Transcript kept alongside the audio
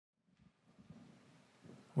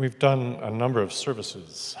We've done a number of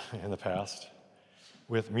services in the past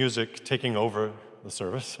with music taking over the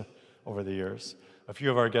service over the years. A few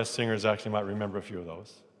of our guest singers actually might remember a few of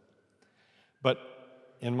those. But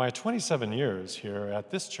in my 27 years here at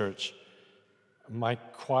this church, my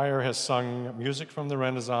choir has sung music from the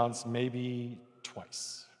Renaissance maybe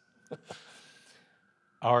twice.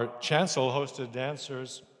 Our chancel hosted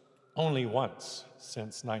dancers only once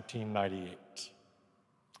since 1998.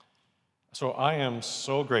 So I am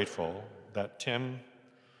so grateful that Tim,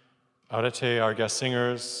 Arete, our guest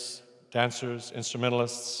singers, dancers,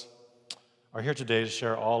 instrumentalists, are here today to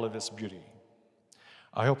share all of its beauty.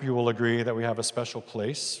 I hope you will agree that we have a special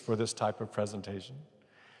place for this type of presentation,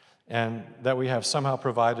 and that we have somehow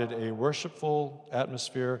provided a worshipful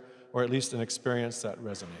atmosphere, or at least an experience that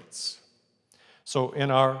resonates. So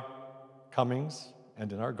in our comings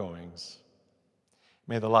and in our goings,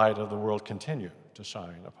 may the light of the world continue to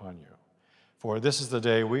shine upon you. For this is the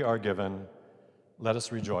day we are given. Let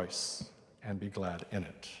us rejoice and be glad in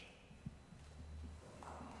it.